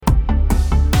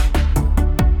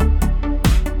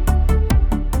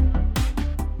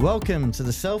Welcome to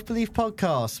the Self-Belief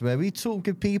Podcast, where we talk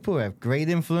with people who have great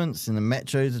influence in the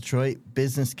Metro Detroit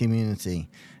business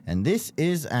community. And this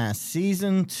is our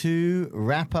Season 2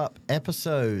 wrap-up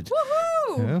episode.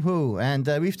 Woohoo! Woohoo! And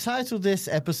we've titled this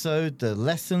episode, The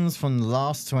Lessons from the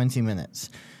Last 20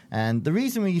 Minutes. And the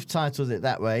reason we've titled it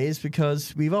that way is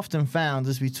because we've often found,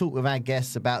 as we talk with our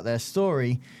guests about their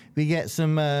story, we get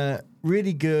some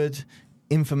really good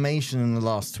information in the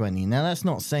last 20. Now, that's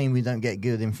not saying we don't get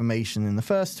good information in the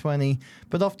first 20,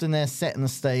 but often they're setting the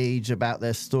stage about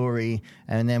their story,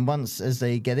 and then once as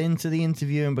they get into the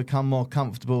interview and become more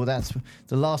comfortable, that's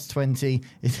the last 20.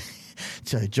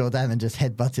 So Jordana just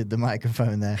headbutted the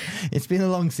microphone there. It's been a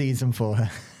long season for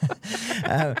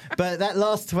her. But that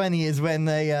last 20 is when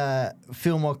they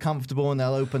feel more comfortable and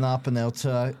they'll open up and they'll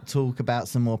talk about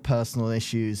some more personal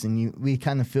issues. And we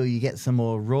kind of feel you get some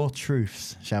more raw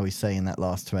truths, shall we say, in that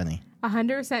last 20.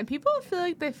 100%. People feel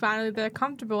like they're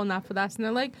comfortable enough with us, and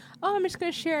they're like, "Oh, I'm just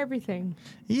going to share everything."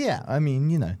 Yeah, I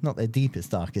mean, not their deepest,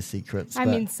 darkest secrets. I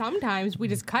mean, sometimes we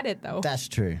just cut it, though. That's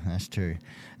true.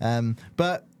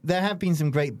 But there have been some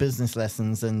great business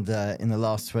lessons and in the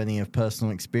last 20 of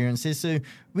personal experiences. So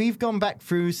we've gone back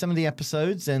through some of the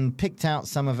episodes and picked out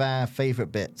some of our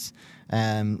favorite bits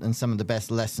and some of the best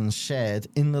lessons shared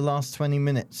in the last 20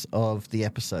 minutes of the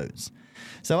episodes.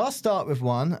 So I'll start with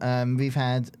one. We've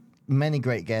had many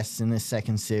great guests in this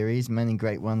second series, many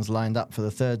great ones lined up for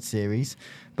the third series.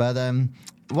 But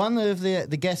one of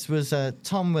the guests was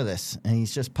Tom Willis, and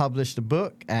he's just published a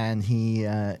book, and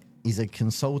he's a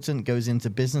consultant, goes into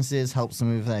businesses, helps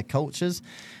them with their cultures.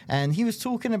 And he was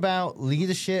talking about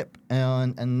leadership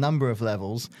on a number of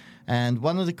levels. And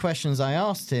one of the questions I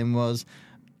asked him was,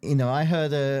 I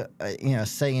heard a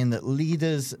saying that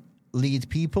leaders lead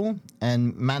people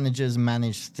and managers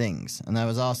manage things. And I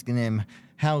was asking him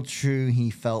how true he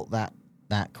felt that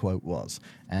quote was.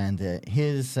 And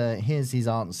here's his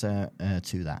answer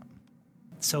to that.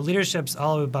 So leadership's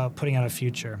all about putting out a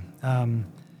future.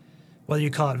 Whether you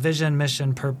call it vision,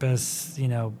 mission, purpose,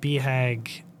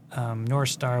 BHAG, North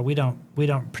Star, we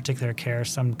don't particularly care.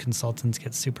 Some consultants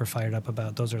get super fired up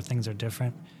about those things are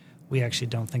different. We actually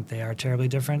don't think they are terribly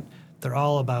different. They're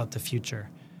all about the future.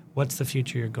 What's the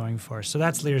future you're going for? So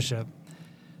that's leadership.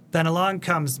 Then along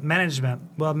comes management.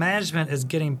 Well, management is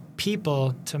getting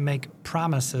people to make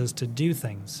promises to do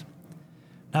things.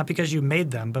 Not because you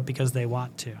made them, but because they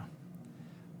want to.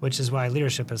 Which is why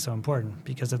leadership is so important.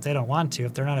 Because if they don't want to,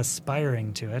 if they're not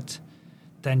aspiring to it,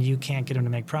 then you can't get them to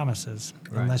make promises.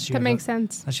 Right. That makes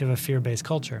sense. Unless you have a fear-based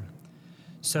culture.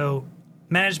 So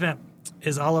management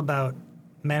is all about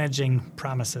managing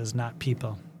promises, not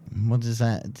people. What do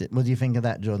you think of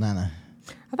that, Jordana?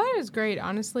 I thought it was great.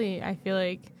 Honestly, I feel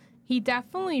like he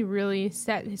definitely really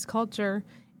set his culture,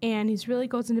 and he's really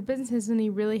goes into businesses and he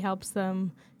really helps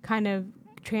them kind of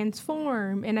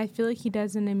transform. And I feel like he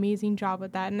does an amazing job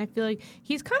with that. And I feel like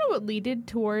he's kind of what leaded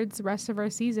towards the rest of our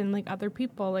season, like other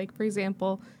people. Like, for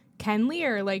example, Ken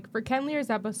Lear. Like, for Ken Lear's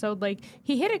episode, like,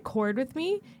 he hit a chord with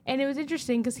me. And it was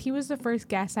interesting because he was the first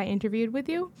guest I interviewed with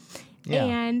you. Yeah.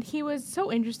 And he was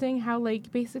so interesting how,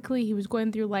 like, basically he was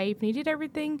going through life and he did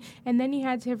everything. And then he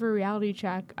had to have a reality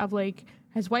check of, like,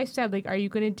 his wife said, like, are you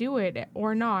going to do it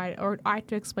or not? Or I have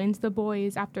to explain to the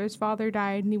boys after his father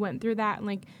died, and he went through that, and,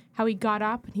 like, how he got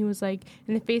up, and he was like,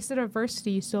 in the face of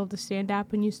adversity, you still have to stand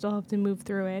up, and you still have to move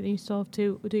through it, and you still have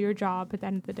to do your job at the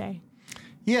end of the day.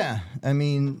 Yeah, I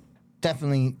mean,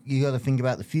 definitely you got to think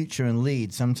about the future and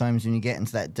lead. Sometimes when you get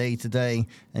into that day-to-day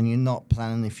and you're not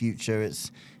planning the future,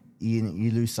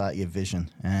 you lose sight of your vision.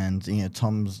 And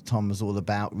Tom was all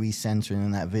about recentering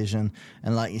in that vision.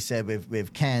 And like you said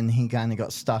with Ken, he kind of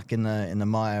got stuck in the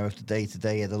mire of the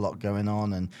day-to-day. He had a lot going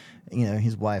on, and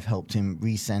his wife helped him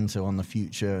recenter on the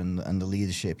future and the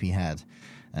leadership he had.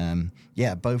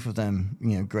 Both of them,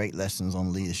 great lessons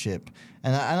on leadership.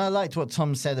 And I liked what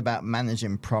Tom said about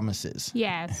managing promises.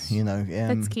 Yes.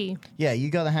 That's key. Yeah,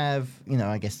 you got to have,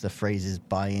 I guess the phrase is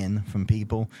buy-in from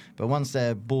people. But once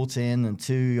they're bought in and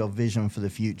to your vision for the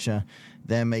future,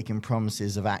 they're making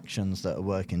promises of actions that are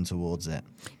working towards it.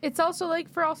 It's also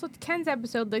like for Ken's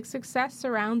episode, like success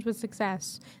surrounds with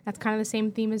success. That's kind of the same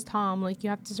theme as Tom. Like,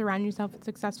 you have to surround yourself with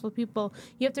successful people.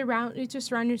 You have to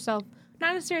surround yourself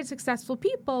not necessarily successful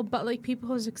people, but like people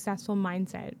who have a successful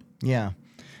mindset. Yeah.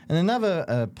 And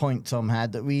another point Tom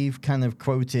had that we've kind of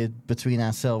quoted between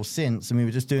ourselves since, and we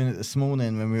were just doing it this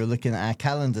morning when we were looking at our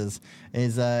calendars,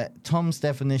 is Tom's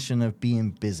definition of being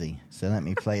busy. So let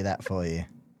me play that for you.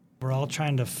 We're all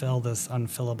trying to fill this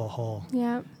unfillable hole.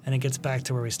 Yeah. And it gets back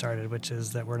to where we started, which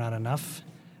is that we're not enough.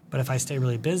 But if I stay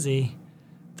really busy,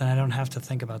 then I don't have to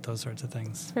think about those sorts of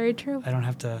things. Very true. I don't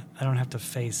have to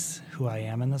face who I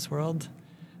am in this world.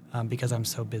 because I'm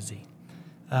so busy.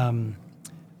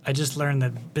 I just learned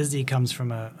that busy comes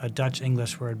from a Dutch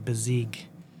English word, bezieg,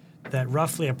 that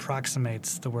roughly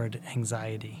approximates the word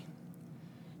anxiety.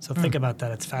 So think about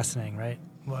that. It's fascinating, right?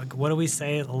 What do we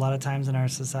say a lot of times in our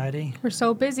society? We're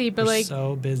so busy, but We're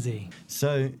so busy.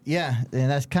 So yeah,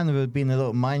 that's kind of been a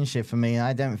little mind shift for me.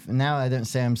 I don't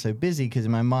say I'm so busy because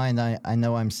in my mind I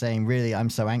know I'm saying really I'm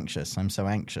so anxious. So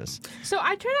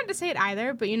I try not to say it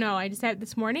either, but I just said it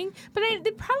this morning. But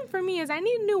the problem for me is I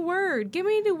need a new word. Give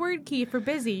me a new word, Keith, for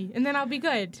busy, and then I'll be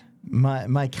good.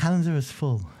 My calendar is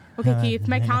full. Okay, Keith,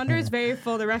 my calendar is very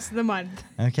full the rest of the month.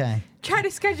 Okay. Try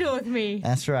to schedule with me.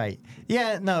 That's right.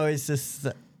 Yeah, no, it's just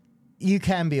you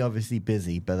can be obviously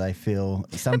busy, but I feel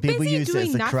some people use it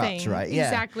as a crutch, right? Yeah.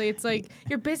 Exactly. It's like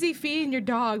you're busy feeding your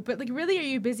dog, but really, are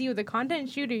you busy with a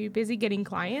content shoot? Are you busy getting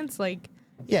clients?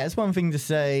 Yeah, it's one thing to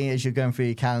say as you're going through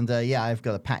your calendar, yeah, I've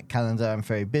got a packed calendar, I'm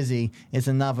very busy. It's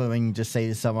another when you just say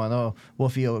to someone, oh, what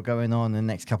have you got going on in the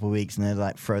next couple of weeks? And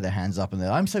they throw their hands up and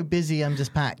they're I'm so busy, I'm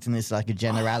just packed. And it's like a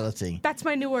generality. That's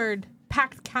my new word.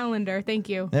 Packed calendar. Thank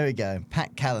you. There we go.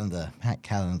 Packed calendar.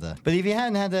 But if you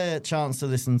hadn't had a chance to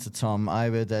listen to Tom, I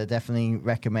would definitely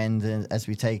recommend, as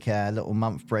we take a little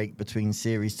month break between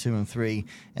series 2 and 3,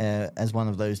 as one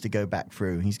of those to go back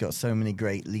through. He's got so many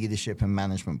great leadership and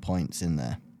management points in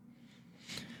there.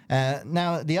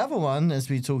 Now, the other one, as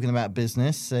we're talking about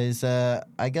business, is I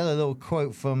got a little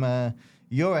quote from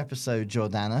your episode,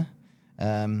 Jordana,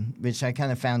 which I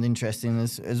kind of found interesting,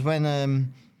 is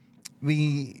when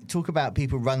we talk about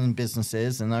people running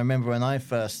businesses, and I remember when I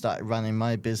first started running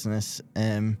my business,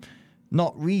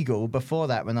 not Regal, before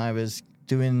that when I was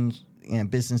doing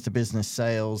business-to-business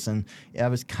sales, and I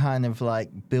was kind of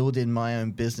like building my own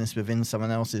business within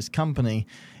someone else's company,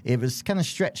 it was kind of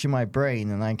stretching my brain,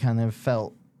 and I kind of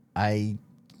felt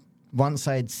once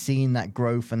I had seen that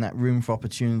growth and that room for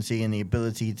opportunity and the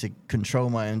ability to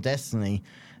control my own destiny,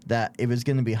 that it was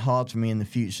going to be hard for me in the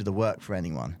future to work for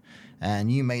anyone.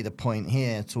 And you made a point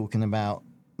here talking about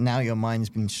now your mind's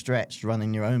been stretched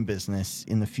running your own business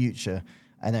in the future.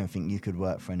 I don't think you could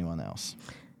work for anyone else.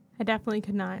 I definitely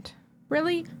could not.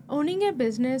 Really, owning a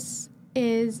business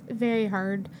is very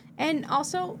hard. And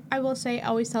also, I will say, I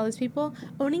always tell these people,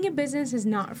 owning a business is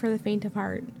not for the faint of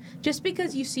heart. Just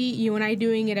because you see you and I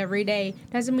doing it every day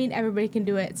doesn't mean everybody can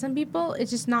do it. Some people,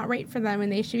 it's just not right for them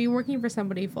and they should be working for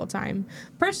somebody full time.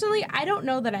 Personally, I don't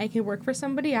know that I could work for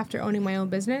somebody after owning my own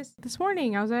business. This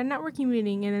morning, I was at a networking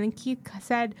meeting and then Keith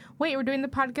said, wait, we're doing the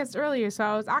podcast earlier. So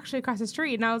I was actually across the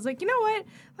street and I was like, you know what?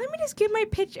 Let me just give my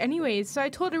pitch anyways. So I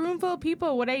told a room full of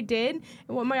people what I did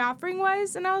and what my offering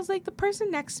was. And I was like, the person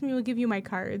next to me will give you my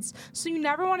cards. So you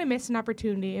never want to miss an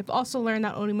opportunity. I've also learned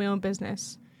that owning my own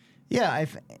business. Yeah, I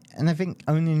think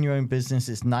owning your own business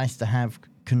is nice to have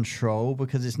control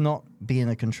because it's not being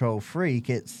a control freak.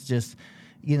 It's just,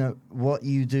 what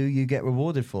you do, you get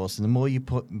rewarded for. So the more you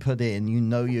put in,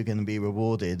 you're going to be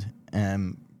rewarded.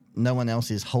 No one else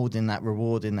is holding that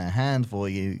reward in their hand for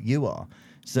you. You are.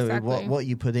 So exactly. what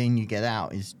you put in, you get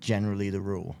out is generally the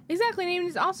rule. Exactly. And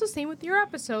it's also the same with your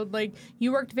episode.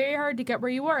 You worked very hard to get where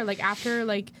you were. After,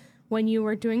 when you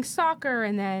were doing soccer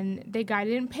and then the guy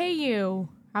didn't pay you.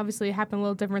 Obviously, it happened a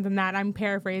little different than that. I'm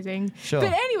paraphrasing. Sure.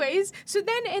 But anyways,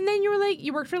 then you were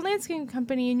you worked for a landscaping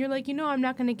company and you're like, I'm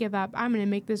not going to give up. I'm going to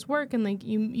make this work. And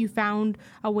you found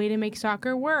a way to make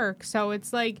soccer work. So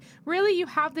it's really you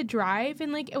have the drive.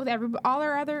 And with all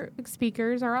our other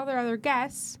speakers, our other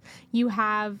guests, you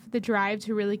have the drive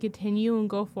to really continue and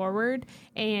go forward.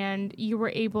 And you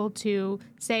were able to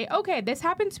say, okay, this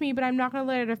happened to me, but I'm not going to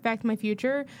let it affect my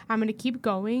future. I'm going to keep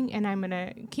going and I'm going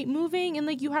to keep moving.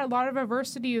 And you had a lot of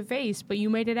adversity you faced, but you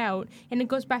made it out. And it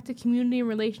goes back to community and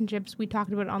relationships we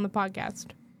talked about on the podcast.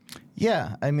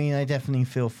 Yeah, I definitely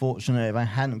feel fortunate. If I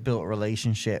hadn't built a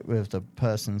relationship with the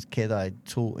person's kid I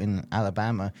taught in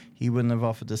Alabama, he wouldn't have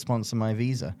offered to sponsor my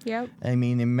visa. Yep.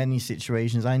 In many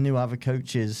situations, I knew other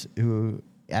coaches who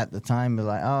at the time were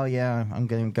like, oh yeah, I'm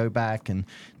going to go back and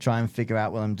try and figure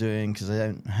out what I'm doing because I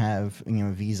don't have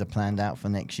a visa planned out for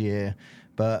next year.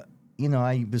 But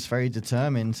I was very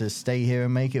determined to stay here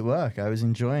and make it work. I was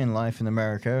enjoying life in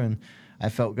America, and I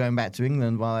felt going back to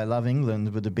England, while I love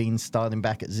England, would have been starting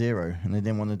back at zero, and I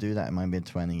didn't want to do that in my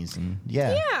mid-20s. And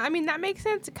yeah, that makes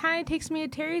sense. It kind of takes me to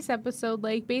Terry's episode.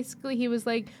 Basically, he was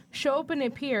show up and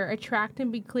appear, attract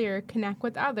and be clear, connect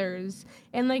with others,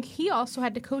 and he also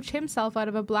had to coach himself out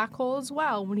of a black hole as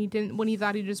well when he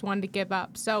thought he just wanted to give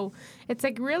up. So it's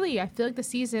really, I feel the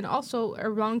season also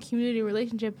around community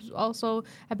relationships is also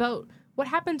about what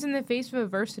happens in the face of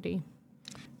adversity.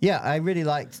 Yeah, I really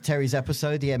liked Terry's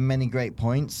episode. He had many great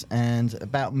points, and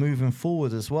about moving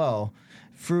forward as well.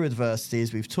 Through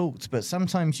adversities, we've talked, but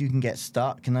sometimes you can get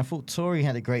stuck. And I thought Tori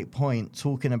had a great point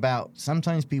talking about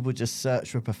sometimes people just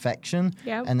search for perfection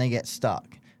and they get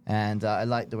stuck. And I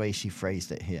like the way she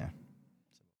phrased it here.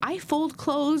 I fold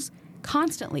clothes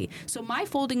constantly. So my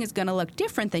folding is going to look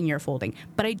different than your folding,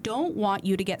 but I don't want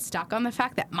you to get stuck on the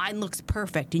fact that mine looks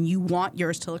perfect and you want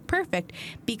yours to look perfect,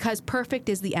 because perfect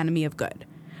is the enemy of good.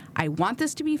 I want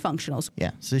this to be functional.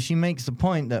 Yeah, so she makes the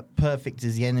point that perfect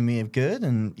is the enemy of good,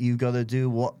 and you've got to do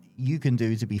what you can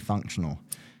do to be functional.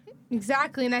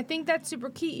 Exactly, and I think that's super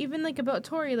key. Even like about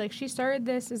Tori, like she started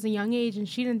this as a young age and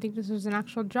she didn't think this was an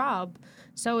actual job.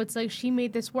 So it's like she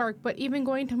made this work. But even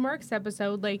going to Mark's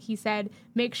episode, like he said,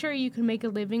 make sure you can make a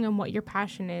living on what your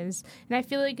passion is. And I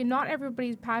feel like not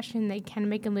everybody's passion they can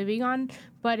make a living on,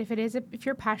 but if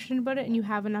you're passionate about it and you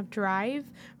have enough drive,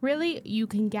 really you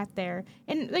can get there.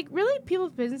 And like really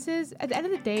people's businesses, at the end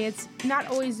of the day, it's not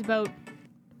always about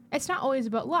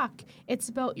luck. It's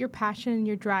about your passion and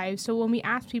your drive. So when we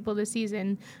ask people this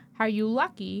season, are you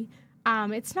lucky?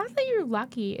 It's not that you're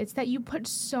lucky. It's that you put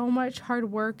so much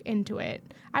hard work into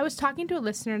it. I was talking to a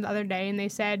listener the other day, and they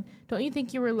said, don't you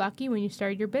think you were lucky when you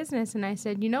started your business? And I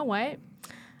said, you know what?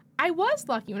 I was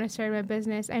lucky when I started my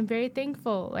business. I'm very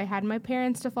thankful. I had my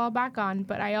parents to fall back on,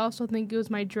 but I also think it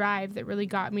was my drive that really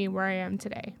got me where I am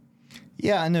today.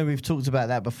 Yeah, I know we've talked about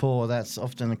that before. That's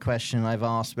often a question I've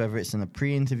asked, whether it's in a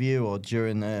pre-interview or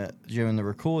during the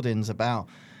recordings, about,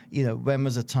 you know, when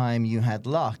was a time you had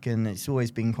luck? And it's always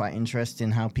been quite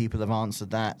interesting how people have answered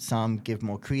that. Some give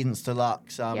more credence to luck,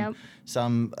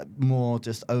 some more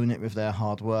just own it with their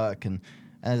hard work. And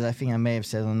as I think I may have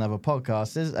said on another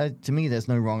podcast, to me, there's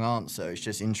no wrong answer. It's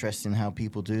just interesting how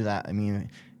people do that. I mean,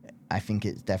 I think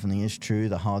it definitely is true.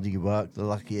 The harder you work, the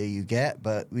luckier you get.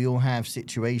 But we all have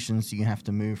situations you have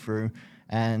to move through.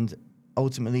 And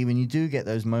ultimately, when you do get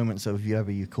those moments of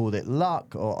whether you called it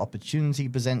luck or opportunity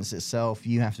presents itself,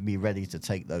 you have to be ready to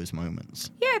take those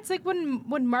moments. Yeah, it's like when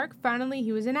Mark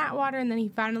he was in Atwater, and then he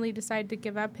finally decided to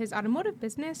give up his automotive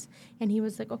business, and he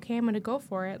was like, okay, I'm going to go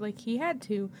for it. Like, he had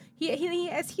to. He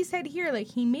as he said here, like,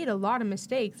 he made a lot of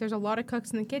mistakes. There's a lot of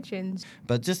cooks in the kitchens.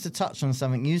 But just to touch on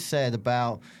something you said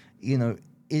about, you know,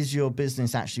 is your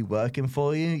business actually working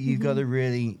for you? You've got to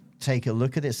really take a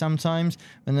look at it sometimes.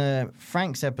 In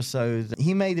Frank's episode,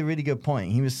 he made a really good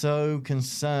point. He was so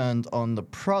concerned on the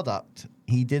product,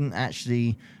 he didn't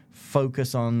actually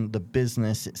focus on the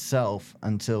business itself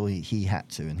until he had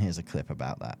to. And here's a clip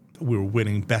about that. We were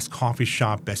winning best coffee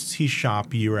shop, best tea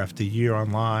shop year after year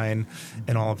online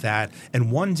and all of that.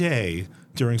 And one day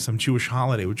during some Jewish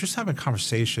holiday, we were just having a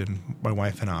conversation, my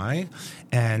wife and I,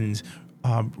 and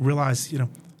realized, you know,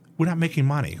 we're not making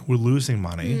money. We're losing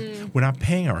money. We're not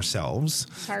paying ourselves.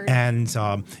 Hard. And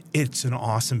it's an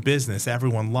awesome business.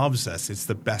 Everyone loves us. It's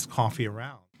the best coffee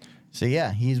around. So,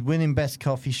 yeah, he's winning best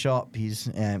coffee shop. He's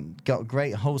got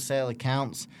great wholesale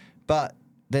accounts, but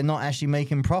they're not actually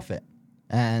making profit.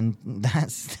 And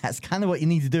that's kind of what you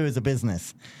need to do as a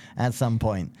business at some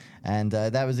point. And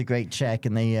that was a great check.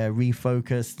 And they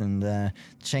refocused and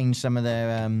changed some of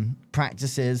their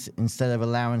practices. Instead of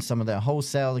allowing some of their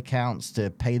wholesale accounts to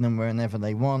pay them whenever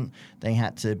they want, they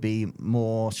had to be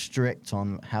more strict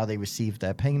on how they received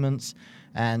their payments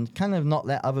and kind of not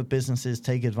let other businesses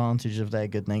take advantage of their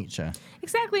good nature.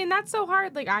 Exactly, and that's so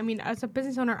hard. Like, I mean, as a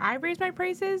business owner, I raised my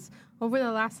prices over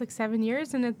the last, 7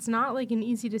 years, and it's not, an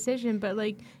easy decision. But,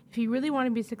 if you really want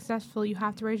to be successful, you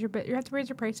have to raise your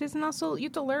prices, and also you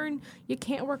have to learn you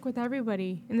can't work with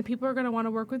everybody, and the people who are going to want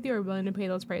to work with you are willing to pay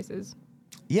those prices.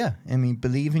 Yeah, I mean,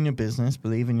 believe in your business,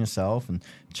 believe in yourself, and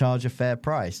charge a fair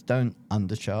price. Don't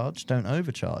undercharge, don't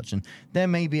overcharge. And there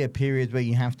may be a period where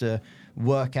you have to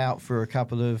work out for a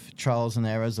couple of trials and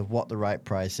errors of what the right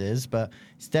price is, but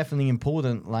it's definitely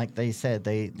important. Like they said,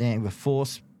 they were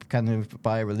forced kind of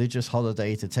by a religious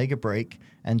holiday to take a break,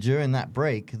 and during that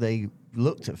break, they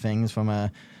looked at things from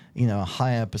a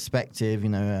higher perspective.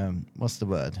 What's the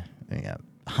word?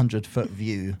 100-foot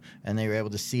view, and they were able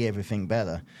to see everything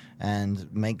better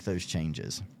and make those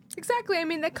changes. Exactly. I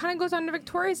mean, that kind of goes on to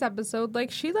Victoria's episode.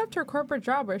 She left her corporate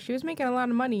job where she was making a lot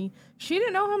of money. She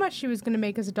didn't know how much she was going to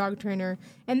make as a dog trainer.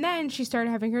 And then she started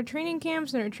having her training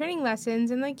camps and her training lessons.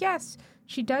 And, yes,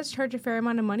 she does charge a fair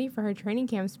amount of money for her training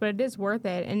camps, but it is worth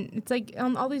it. And it's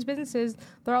all these businesses,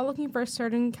 they're all looking for a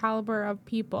certain caliber of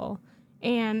people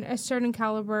and a certain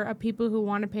caliber of people who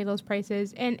want to pay those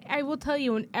prices. And I will tell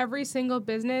you, in every single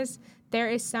business, there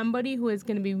is somebody who is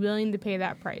going to be willing to pay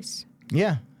that price.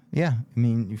 Yeah. Yeah, I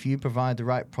mean, if you provide the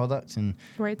right product and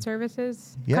Right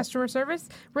services, Yep. customer service,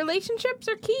 relationships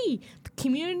are key.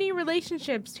 Community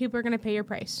relationships, people are going to pay your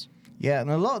price. yeah,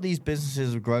 and a lot of these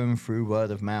businesses have grown through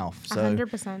word of mouth. So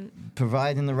 100%.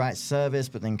 providing the right service,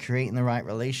 but then creating the right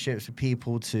relationships with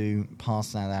people to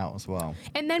pass that out as well.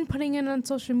 And then putting it on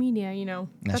social media,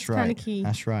 that's right. kind of key.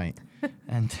 That's right.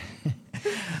 And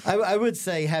I would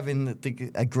say having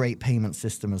a great payment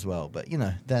system as well, but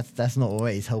that's not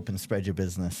always helping spread your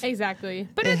business. Exactly.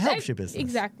 But It helps your business.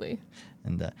 Exactly.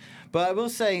 And but I will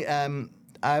say,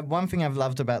 one thing I've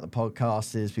loved about the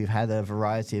podcast is we've had a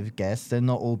variety of guests. They're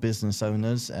not all business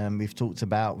owners. We've talked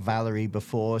about Valerie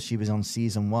before. She was on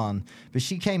season 1, but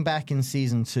she came back in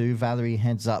season 2. Valerie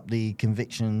heads up the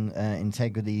conviction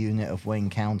integrity unit of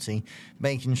Wayne County,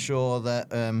 making sure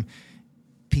that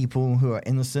people who are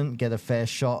innocent get a fair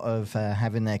shot of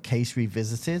having their case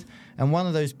revisited. And one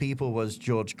of those people was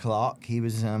George Clark. He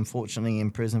was unfortunately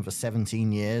in prison for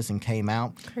 17 years and came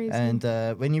out. Crazy. And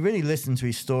when you really listen to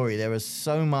his story, there was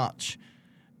so much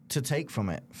to take from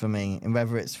it for me, and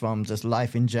whether it's from just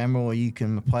life in general or you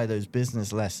can apply those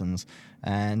business lessons.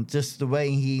 And just the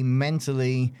way he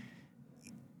mentally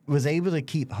was able to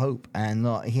keep hope, and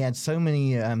he had so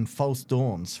many false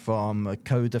dawns from a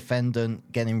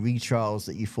co-defendant getting retrials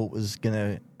that you thought was going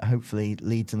to hopefully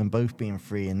lead to them both being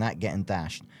free and that getting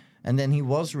dashed. And then he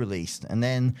was released, and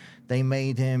then they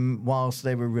made him, whilst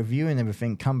they were reviewing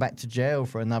everything, come back to jail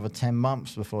for another 10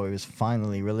 months before he was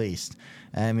finally released.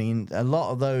 I mean, a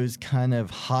lot of those kind of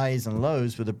highs and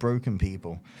lows were the broken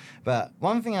people. But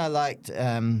one thing I liked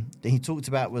that he talked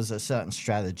about was a certain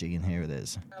strategy, and here it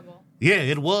is. Yeah,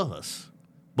 it was.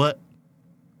 But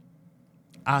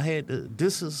I had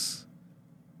this is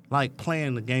like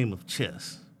playing the game of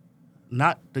chess.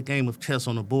 Not the game of chess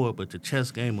on the board, but the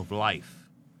chess game of life.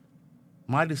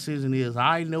 My decision is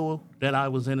I know that I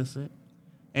was innocent,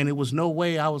 and it was no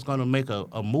way I was going to make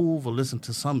a move or listen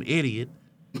to some idiot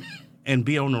and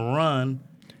be on the run.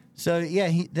 So, yeah,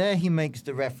 he makes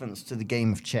the reference to the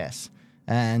game of chess.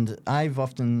 And I've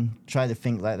often tried to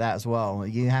think like that as well.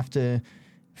 You have to,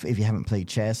 if you haven't played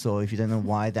chess or if you don't know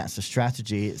why that's a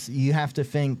strategy, you have to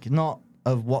think not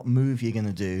of what move you're going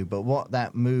to do, but what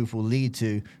that move will lead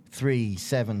to 3,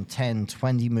 7, 10,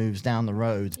 20 moves down the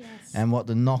road, and what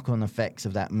the knock-on effects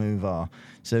of that move are.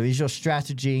 So is your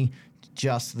strategy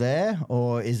just there,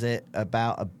 or is it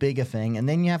about a bigger thing? And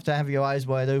then you have to have your eyes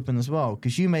wide open as well,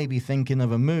 because you may be thinking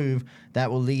of a move that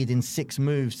will lead in 6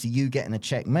 moves to you getting a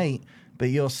checkmate, but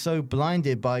you're so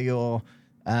blinded by your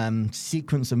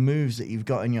sequence of moves that you've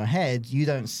got in your head, you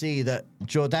don't see that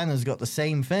Jordana's got the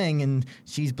same thing and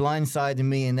she's blindsiding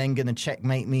me and then going to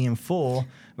checkmate me in 4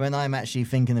 when I'm actually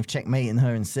thinking of checkmating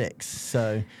her in 6.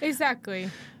 So Exactly.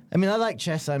 I mean, I like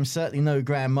chess. I'm certainly no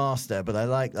grandmaster, but I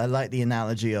like the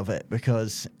analogy of it,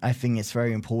 because I think it's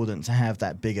very important to have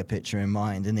that bigger picture in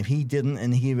mind. And if he didn't,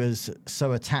 and he was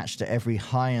so attached to every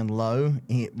high and low,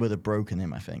 it would have broken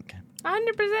him, I think.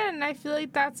 100%. And I feel like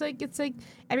it's like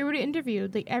everybody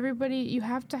interviewed. Like everybody, you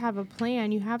have to have a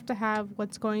plan. You have to have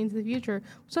what's going into the future.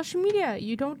 Social media,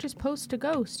 you don't just post to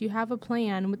ghost. You have a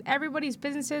plan. With everybody's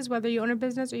businesses, whether you own a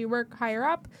business or you work higher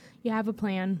up, you have a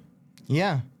plan.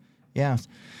 Yeah.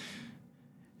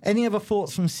 Any other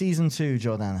thoughts from season 2,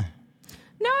 Jordana?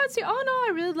 No,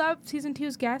 I really love season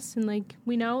 2's guests. And it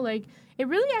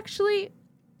really actually,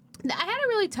 I had a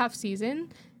really tough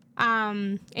season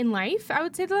in life, I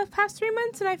would say, the past 3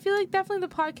 months, and I feel like definitely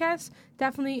the podcast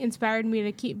definitely inspired me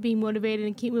to keep being motivated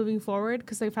and keep moving forward,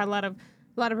 because I've had a lot of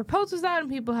proposals out and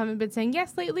people haven't been saying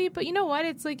yes lately. But you know what,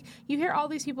 it's like you hear all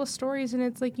these people's stories and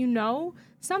it's like,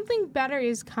 something better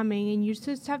is coming, and you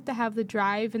just have to have the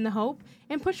drive and the hope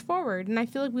and push forward. And I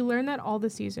feel like we learned that all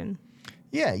this season.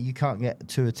 Yeah, you can't get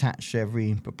too attached to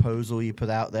every proposal you put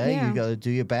out there. Yeah. You got to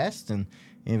do your best, and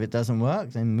if it doesn't work,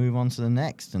 then move on to the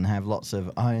next and have lots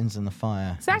of irons in the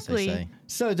fire. Exactly. As they say.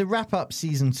 So to wrap up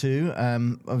season 2,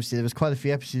 obviously there was quite a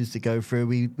few episodes to go through.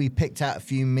 We picked out a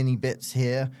few mini bits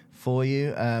here for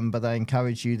you, but I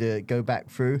encourage you to go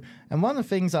back through. And one of the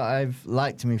things that I've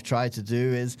liked and we've tried to do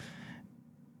is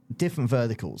different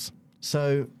verticals.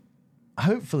 So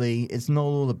hopefully it's not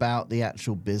all about the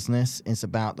actual business. It's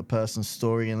about the person's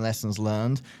story and lessons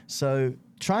learned. So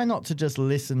try not to just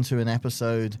listen to an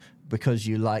episode because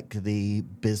you like the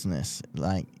business,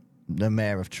 like the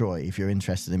Mayor of Troy, if you're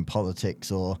interested in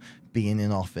politics or being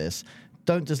in office.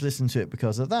 Don't just listen to it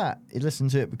because of that. Listen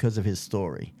to it because of his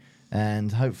story.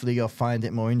 And hopefully you'll find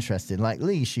it more interesting. Like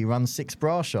Lee, she runs 6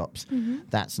 bra shops. Mm-hmm.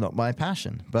 That's not my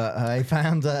passion. But I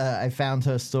found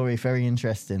her story very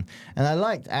interesting. And I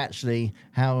liked actually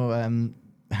how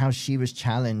how she was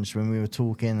challenged when we were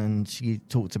talking, and she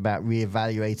talked about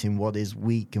reevaluating what is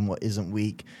weak and what isn't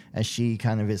weak, as she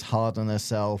kind of is hard on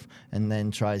herself and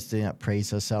then tries to praise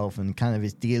herself, and kind of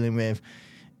is dealing with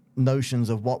notions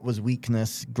of what was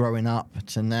weakness growing up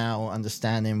to now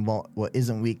understanding what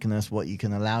isn't weakness, what you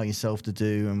can allow yourself to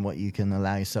do, and what you can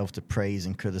allow yourself to praise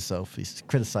and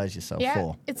criticize yourself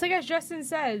for. It's like as Justin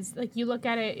says, like you look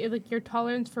at it, like your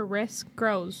tolerance for risk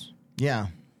grows. Yeah,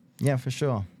 for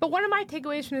sure. But one of my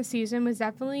takeaways from the season was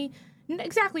definitely,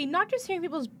 not just hearing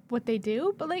people's what they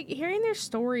do, but like hearing their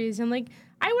stories. And like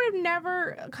I would have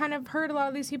never kind of heard a lot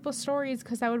of these people's stories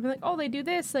because I would have been like, oh, they do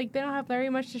this. Like they don't have very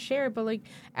much to share. But like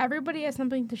everybody has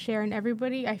something to share, and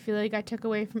everybody, I feel like I took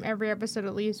away from every episode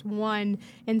at least one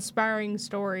inspiring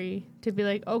story to be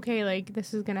like, okay, like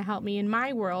this is going to help me in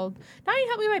my world. Not only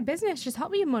help me in my business, just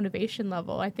help me in motivation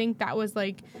level. I think that was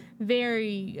like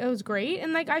it was great.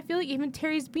 And like I feel like even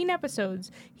Terry's Bean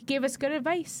episodes, he gave us good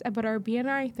advice about our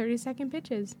BNI 30-second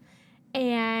pitches.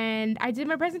 And I did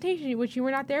my presentation, which you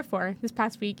were not there for this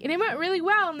past week. And it went really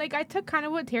well. And, like, I took kind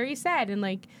of what Terry said. And,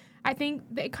 like, I think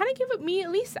that it kind of gave me, at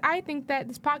least I think that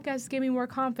this podcast gave me more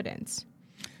confidence.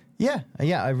 Yeah,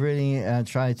 I really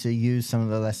tried to use some of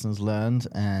the lessons learned,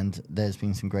 and there's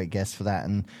been some great guests for that.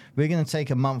 And we're going to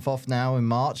take a month off now in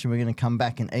March, and we're going to come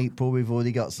back in April. We've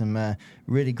already got some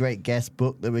really great guests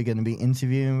booked that we're going to be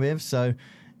interviewing with. So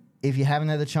if you haven't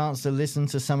had a chance to listen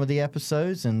to some of the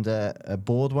episodes and are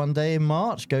bored one day in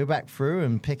March, go back through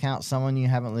and pick out someone you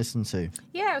haven't listened to.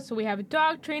 Yeah, so we have a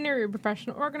dog trainer, a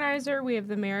professional organizer, we have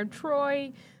the mayor of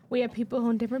Troy, we have people who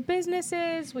own different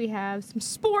businesses, we have some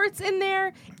sports in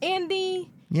there, Andy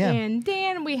and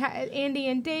Dan, we have Andy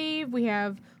and Dave, we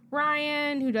have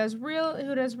Ryan who does real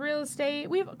estate.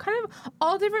 We have kind of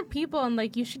all different people, and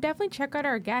like you should definitely check out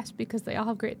our guests because they all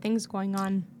have great things going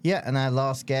on. Yeah, and our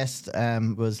last guest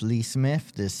was Lee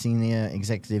Smith, the Senior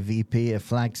Executive VP of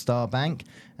Flagstar Bank.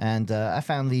 And I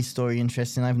found Lee's story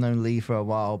interesting. I've known Lee for a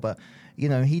while, but you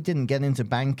know, he didn't get into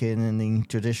banking in the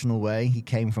traditional way. He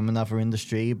came from another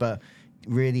industry, but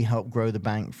really helped grow the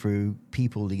bank through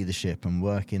people leadership and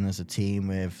working as a team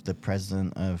with the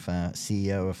president of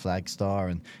CEO of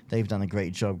Flagstar, and they've done a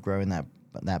great job growing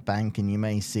that bank. And you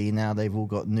may see now they've all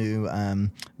got new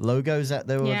logos at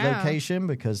their location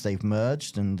because they've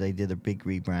merged and they did a big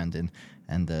rebranding.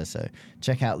 And so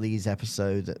check out Lee's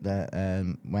episode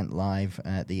that went live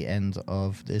at the end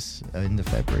of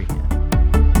February.